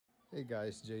Hey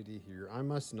guys, JD here. I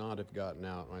must not have gotten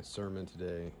out my sermon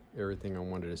today, everything I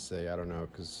wanted to say. I don't know,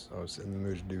 because I was in the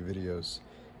mood to do videos.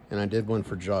 And I did one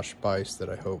for Josh Bice that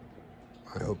I hope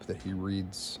that he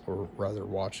reads, or rather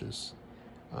watches.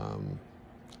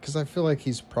 Because I feel like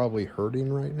he's probably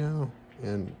hurting right now.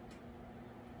 And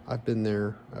I've been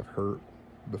there, I've hurt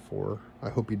before. I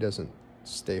hope he doesn't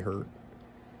stay hurt.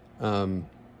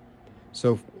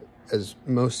 So as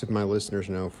most of my listeners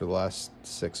know, for the last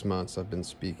 6 months, I've been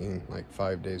speaking like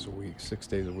 5 days a week, 6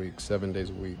 days a week, 7 days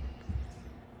a week,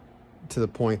 to the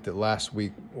point that last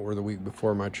week or the week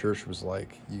before, my church was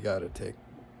like, you got to take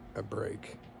a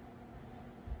break.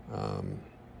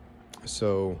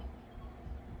 So,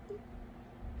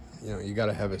 you got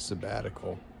to have a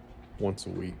sabbatical once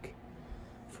a week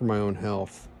for my own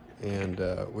health, and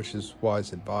which is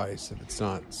wise advice. If it's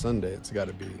not Sunday, it's got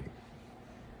to be.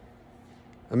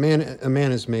 A man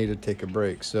is made to take a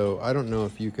break. So I don't know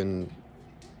if you can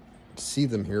see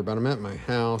them here, but I'm at my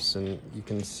house and you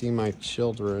can see my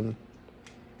children.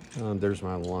 There's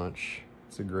my lunch.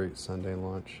 It's a great Sunday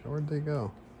lunch. Where'd they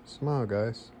go? Smile,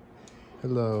 guys.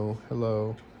 Hello,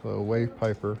 hello, hello. Wave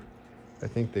Piper. I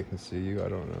think they can see you. I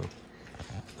don't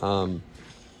know.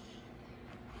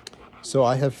 So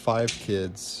I have 5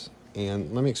 kids,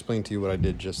 and let me explain to you what I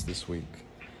did just this week.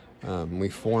 We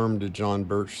formed a John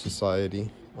Birch Society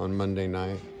on Monday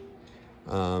night.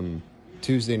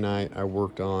 Tuesday night, I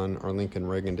worked on our Lincoln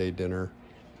Reagan Day dinner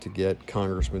to get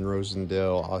Congressman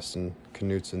Rosendale, Austin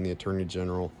Knudsen, the Attorney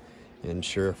General, and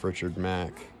Sheriff Richard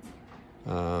Mack.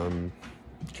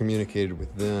 Communicated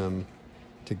with them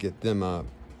to get them up.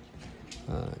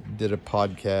 Did a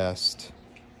podcast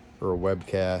or a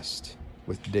webcast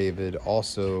with David.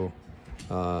 Also,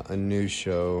 a news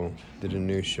show. Did a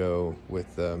news show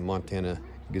with Montana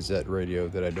Gazette Radio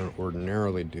that I don't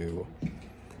ordinarily do,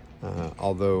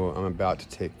 although I'm about to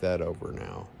take that over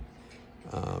now.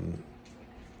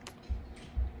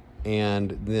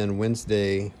 And then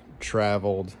Wednesday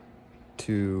traveled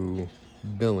to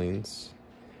Billings,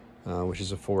 which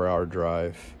is a 4-hour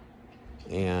drive,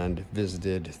 and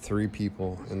visited 3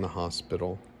 people in the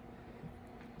hospital,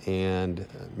 and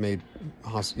made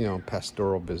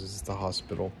pastoral visits at the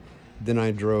hospital. Then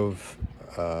I drove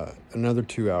another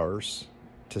 2 hours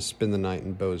to spend the night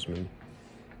in Bozeman.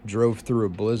 Drove through a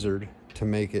blizzard to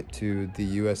make it to the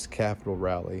U.S. Capitol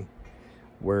rally,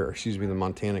 the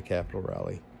Montana Capitol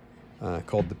rally,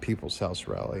 called the People's House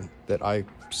Rally, that I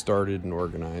started and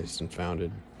organized and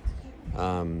founded,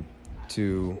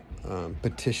 to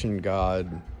petition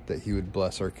God that he would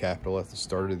bless our capital at the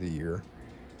start of the year.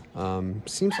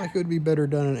 Seems like it would be better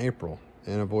done in April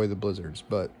and avoid the blizzards,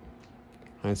 but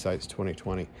hindsight's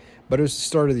 2020. But it was the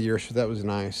start of the year, so that was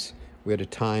nice. We had a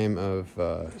time of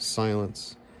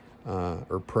silence,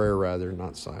 or prayer rather,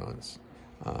 not silence,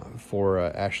 for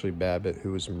Ashley Babbitt,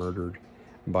 who was murdered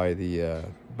by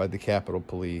the Capitol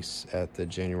Police at the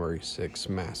January 6th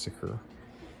massacre.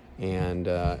 And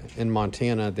in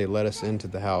Montana, they let us into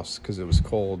the house because it was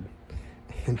cold,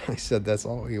 and I said that's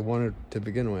all we wanted to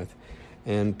begin with,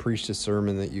 and preached a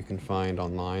sermon that you can find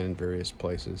online in various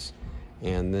places,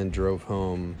 and then drove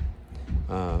home.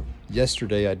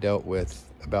 Yesterday I dealt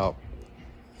with about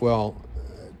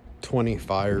 20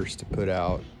 fires to put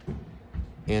out,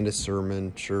 and a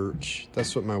sermon, church.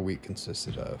 That's what my week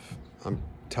consisted of. I'm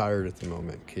tired at the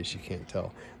moment, in case you can't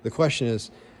tell. The question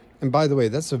is, and by the way,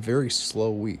 that's a very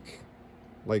slow week.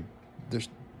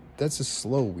 That's a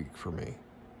slow week for me.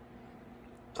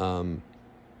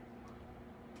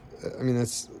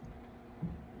 That's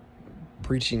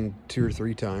preaching 2 or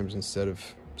 3 times instead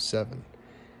of 7.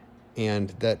 And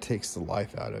that takes the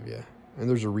life out of you. And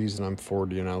there's a reason I'm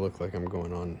 40 and I look like I'm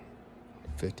going on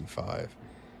 55.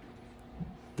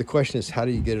 The question is, how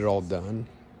do you get it all done?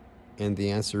 And the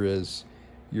answer is,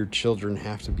 your children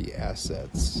have to be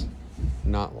assets,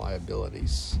 not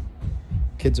liabilities.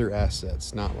 Kids are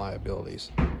assets, not liabilities.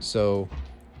 So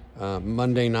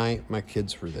Monday night, my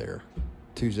kids were there.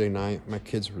 Tuesday night, my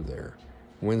kids were there.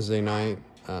 Wednesday night,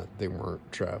 they weren't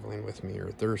traveling with me,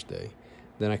 or Thursday.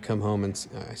 Then I come home and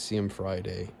I see them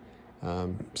Friday,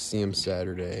 see them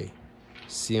Saturday,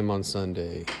 see them on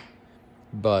Sunday.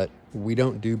 But we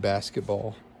don't do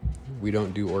basketball. We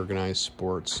don't do organized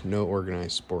sports. No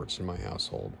organized sports in my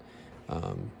household.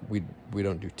 We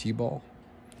don't do t-ball,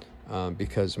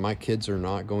 because my kids are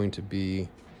not going to be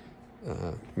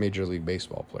Major League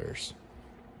Baseball players.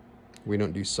 We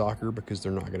don't do soccer because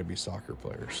they're not going to be soccer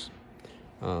players.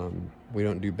 We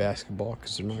don't do basketball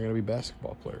because they're not going to be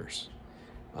basketball players.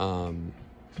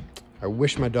 I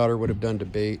wish my daughter would have done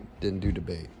debate, didn't do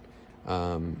debate.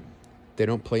 They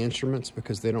don't play instruments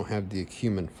because they don't have the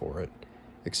acumen for it.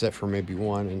 except for maybe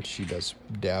one, and she does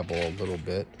dabble a little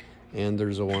bit. And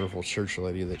there's a wonderful church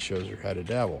lady that shows her how to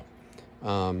dabble.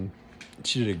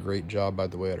 She did a great job, by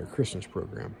the way, at our Christmas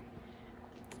program.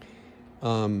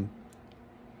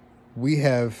 We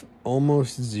have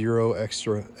almost zero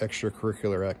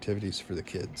extracurricular activities for the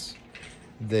kids.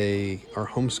 They are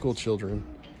homeschool children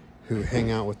who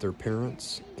hang out with their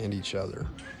parents and each other.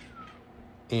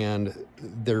 And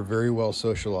they're very well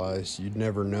socialized. You'd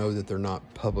never know that they're not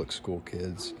public school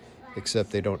kids,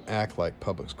 except they don't act like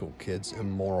public school kids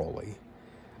immorally.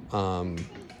 The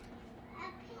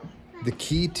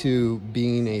key to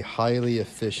being a highly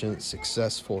efficient,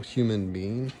 successful human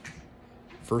being,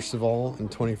 first of all, in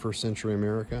 21st century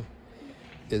America,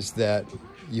 is that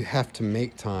you have to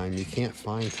make time. You can't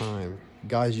find time.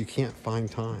 Guys, you can't find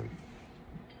time.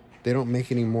 They don't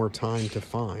make any more time to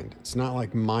find. It's not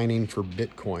like mining for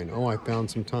Bitcoin. Oh, I found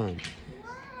some time.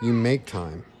 You make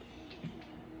time.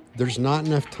 There's not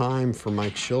enough time for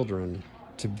my children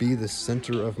to be the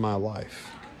center of my life.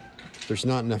 There's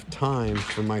not enough time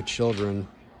for my children,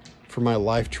 for my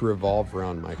life to revolve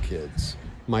around my kids.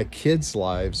 My kids'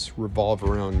 lives revolve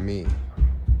around me.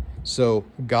 So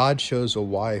God chose a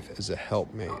wife as a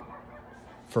helpmate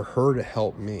for her to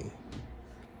help me.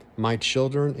 My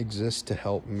children exist to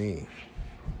help me.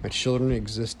 My children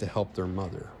exist to help their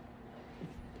mother.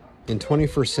 In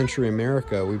 21st century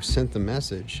America, we've sent the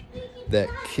message that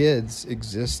kids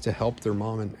exist to help their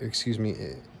mom, and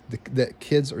that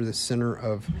kids are the center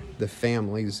of the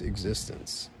family's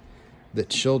existence. That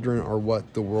children are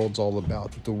what the world's all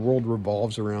about, that the world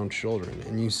revolves around children.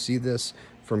 And you see this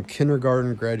from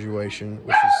kindergarten graduation,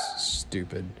 which is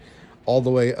stupid, all the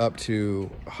way up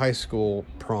to high school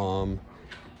prom,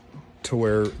 to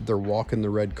where they're walking the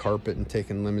red carpet and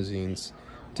taking limousines,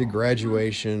 to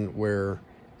graduation where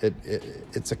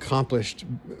it's accomplished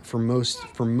for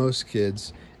most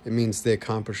kids. It means they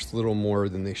accomplished little more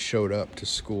than they showed up to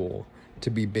school to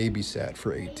be babysat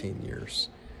for 18 years.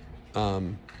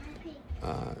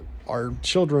 Our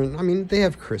children, I mean, they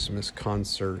have Christmas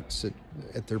concerts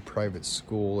at their private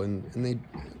school, and they,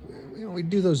 we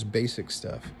do those basic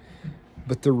stuff.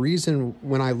 But the reason,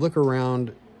 when I look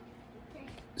around,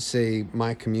 say,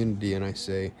 my community, and I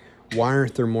say, why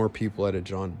aren't there more people at a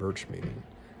John Birch meeting?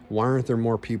 Why aren't there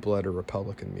more people at a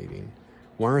Republican meeting?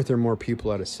 Why aren't there more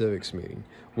people at a civics meeting?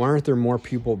 Why aren't there more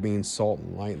people being salt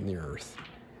and light in the earth?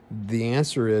 The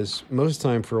answer is, most of the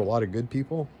time, for a lot of good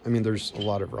people, I mean, there's a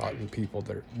lot of rotten people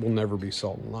that will never be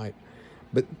salt and light,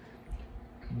 but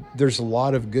there's a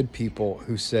lot of good people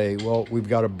who say, well, we've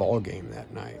got a ball game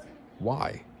that night.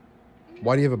 Why?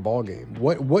 Why do you have a ball game?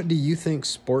 What do you think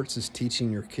sports is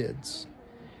teaching your kids?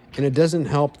 And it doesn't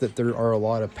help that there are a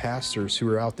lot of pastors who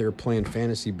are out there playing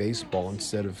fantasy baseball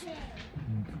instead of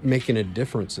making a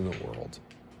difference in the world.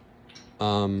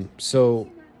 So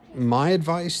my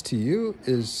advice to you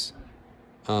is,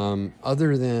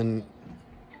 other than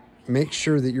make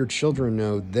sure that your children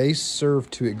know they serve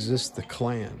to exist the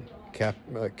clan,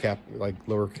 like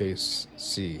lowercase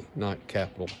c, not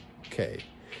capital K.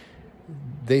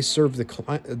 They serve the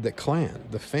clan,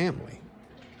 the family.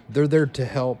 They're there to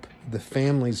help the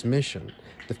family's mission.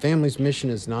 The family's mission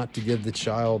is not to give the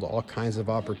child all kinds of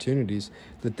opportunities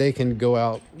that they can go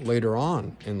out later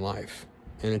on in life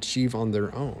and achieve on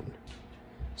their own.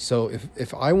 So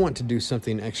if I want to do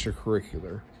something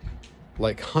extracurricular,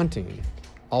 like hunting,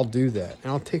 I'll do that.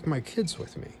 And I'll take my kids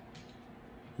with me.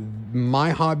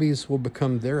 My hobbies will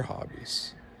become their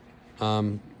hobbies.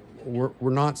 We're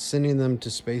not sending them to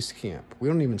space camp. We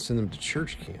don't even send them to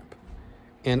church camp.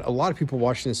 And a lot of people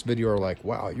watching this video are like,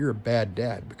 wow, you're a bad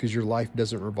dad because your life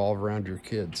doesn't revolve around your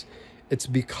kids. It's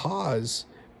because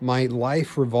my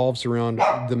life revolves around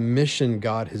the mission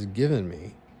God has given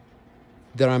me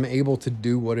that I'm able to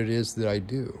do what it is that I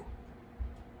do.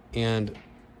 And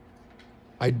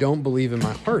I don't believe in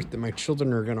my heart that my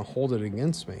children are going to hold it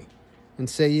against me and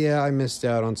say, yeah, I missed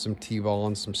out on some t-ball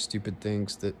and some stupid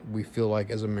things that we feel like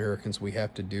as Americans we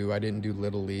have to do. I didn't do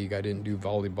Little League. I didn't do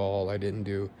volleyball. I didn't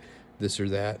do this or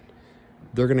that.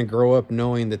 They're going to grow up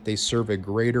knowing that they serve a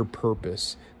greater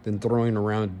purpose than throwing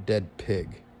around a dead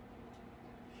pig.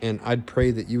 And I'd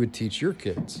pray that you would teach your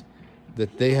kids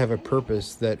that they have a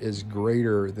purpose that is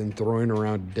greater than throwing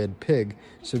around a dead pig,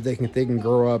 so they can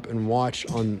grow up and watch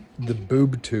on the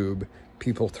boob tube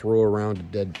people throw around a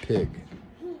dead pig.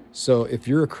 So if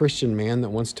you're a Christian man that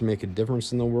wants to make a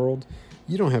difference in the world,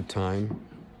 you don't have time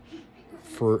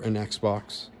for an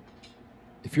Xbox.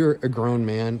 If you're a grown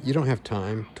man, you don't have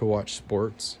time to watch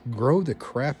sports. Grow the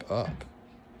crap up.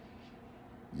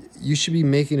 You should be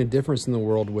making a difference in the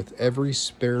world with every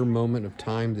spare moment of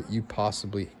time that you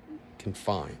possibly can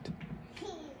find.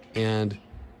 And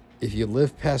if you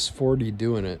live past 40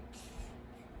 doing it,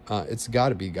 it's got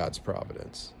to be God's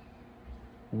providence.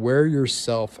 Wear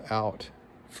yourself out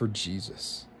for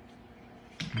Jesus.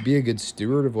 Be a good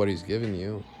steward of what he's given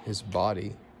you, his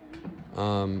body.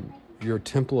 You're a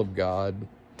temple of God.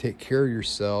 Take care of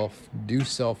yourself. Do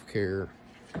self-care.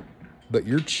 But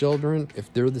your children,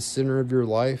 if they're the center of your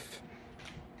life,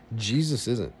 Jesus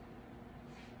isn't.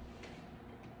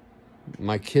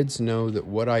 My kids know that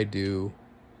what I do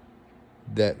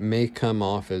that may come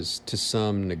off as to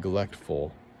some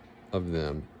neglectful of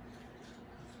them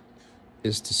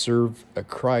is to serve a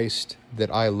Christ that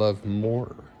I love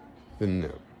more than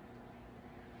them.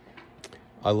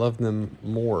 I love them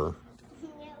more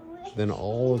than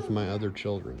all of my other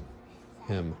children.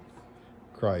 Him,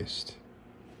 Christ.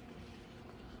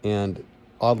 And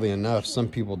oddly enough, some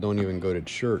people don't even go to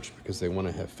church because they want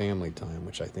to have family time,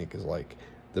 which I think is like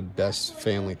the best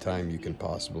family time you can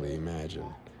possibly imagine.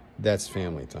 That's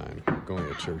family time, going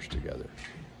to church together.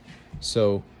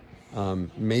 So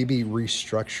maybe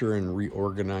restructure and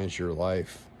reorganize your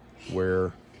life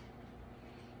where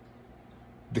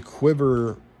the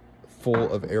quiver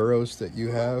full of arrows that you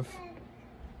have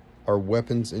are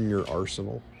weapons in your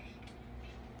arsenal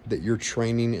that you're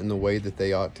training in the way that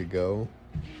they ought to go,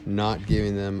 not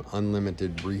giving them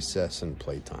unlimited recess and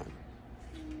playtime.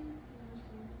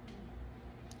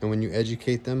 And when you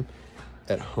educate them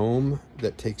at home,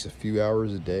 that takes a few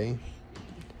hours a day,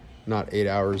 not 8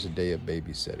 hours a day of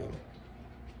babysitting.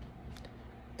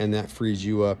 And that frees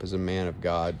you up as a man of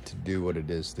God to do what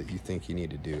it is that you think you need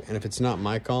to do. And if it's not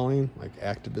my calling, like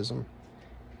activism,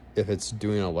 if it's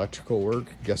doing electrical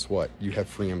work, guess what? You have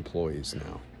free employees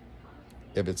now.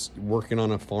 If it's working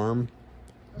on a farm,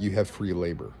 you have free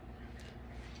labor.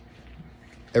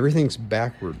 Everything's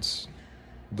backwards.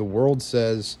 The world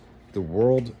says the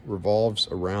world revolves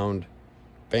around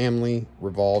family,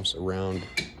 revolves around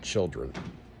children.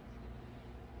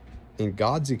 In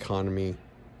God's economy,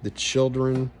 the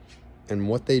children and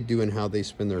what they do and how they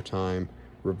spend their time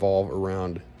revolve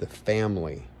around the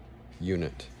family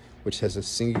unit, which has a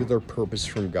singular purpose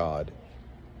from God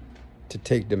to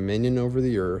take dominion over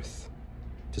the earth,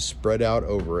 to spread out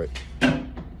over it,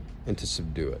 and to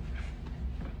subdue it.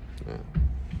 Yeah.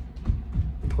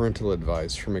 Parental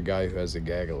advice from a guy who has a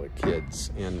gaggle of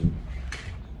kids and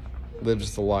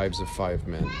lives the lives of 5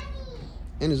 men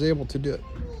and is able to do it.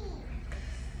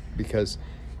 Because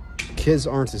kids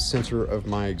aren't the center of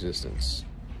my existence.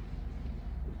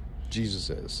 Jesus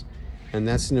is. And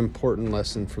that's an important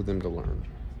lesson for them to learn.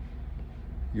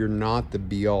 You're not the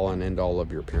be-all and end-all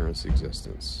of your parents'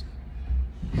 existence.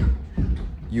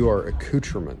 You are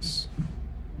accoutrements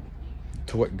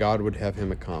to what God would have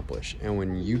him accomplish. And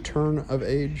when you turn of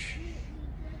age,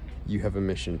 you have a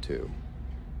mission too.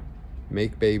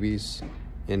 Make babies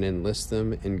and enlist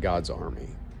them in God's army.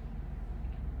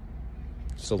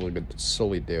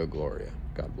 Soli Deo Gloria.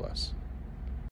 God bless.